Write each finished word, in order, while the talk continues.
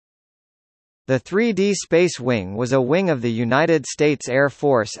The 3D Space Wing was a wing of the United States Air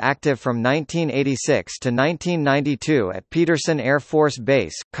Force active from 1986 to 1992 at Peterson Air Force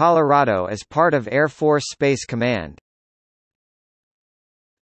Base, Colorado as part of Air Force Space Command.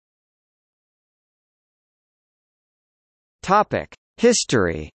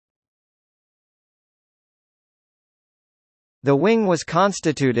 History. The wing was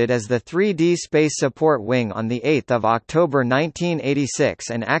constituted as the 3D Space Support Wing on 8 October 1986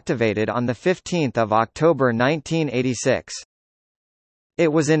 and activated on 15 October 1986.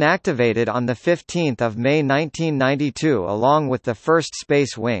 It was inactivated on 15 May 1992 along with the first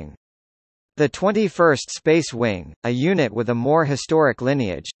Space Wing. The 21st Space Wing, a unit with a more historic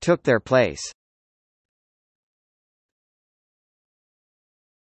lineage, took their place.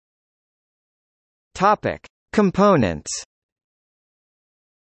 Components.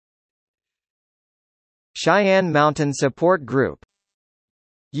 Cheyenne Mountain Support Group,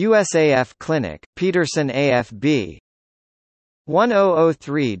 USAF Clinic, Peterson AFB,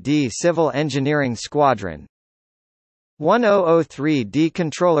 1003D Civil Engineering Squadron, 1003D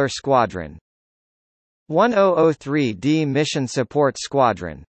Controller Squadron, 1003D Mission Support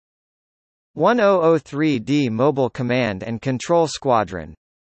Squadron, 1003D Mobile Command and Control Squadron,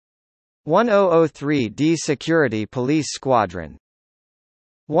 1003D Security Police Squadron,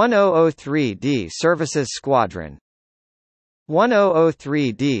 1003D Services Squadron,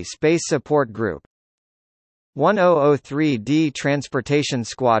 1003D Space Support Group, 1003D Transportation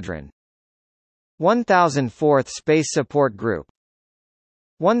Squadron, 1004th Space Support Group,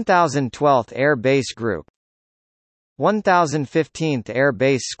 1012th Air Base Group, 1015th Air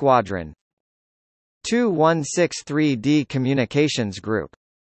Base Squadron, 2163D Communications Group.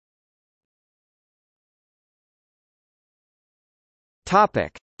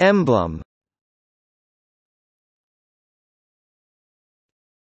 Emblem.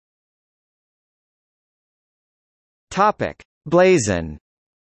 Blazon.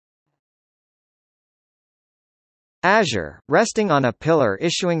 Azure, resting on a pillar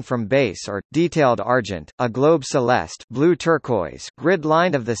issuing from base or, detailed argent, a globe celeste blue turquoise,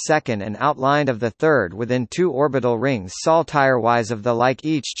 grid-lined of the second and outlined of the third within two orbital rings saltire-wise of the like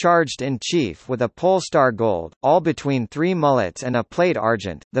each charged in chief with a polestar gold, all between three mullets and a plate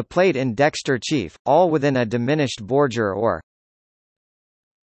argent, the plate in dexter chief, all within a diminished bordure or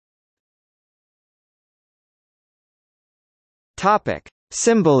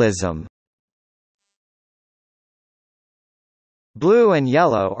Symbolism. Blue and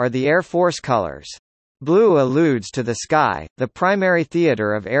yellow are the Air Force colors. Blue alludes to the sky, the primary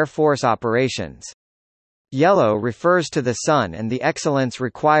theater of Air Force operations. Yellow refers to the sun and the excellence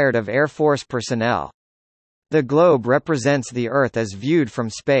required of Air Force personnel. The globe represents the Earth as viewed from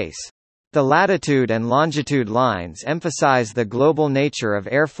space. The latitude and longitude lines emphasize the global nature of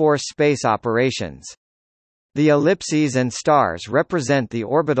Air Force space operations. The ellipses and stars represent the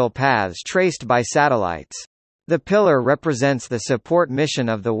orbital paths traced by satellites. The pillar represents the support mission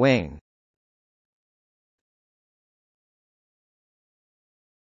of the wing.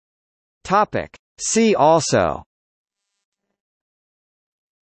 See also: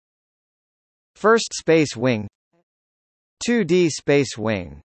 First Space Wing, 2D Space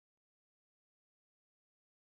Wing.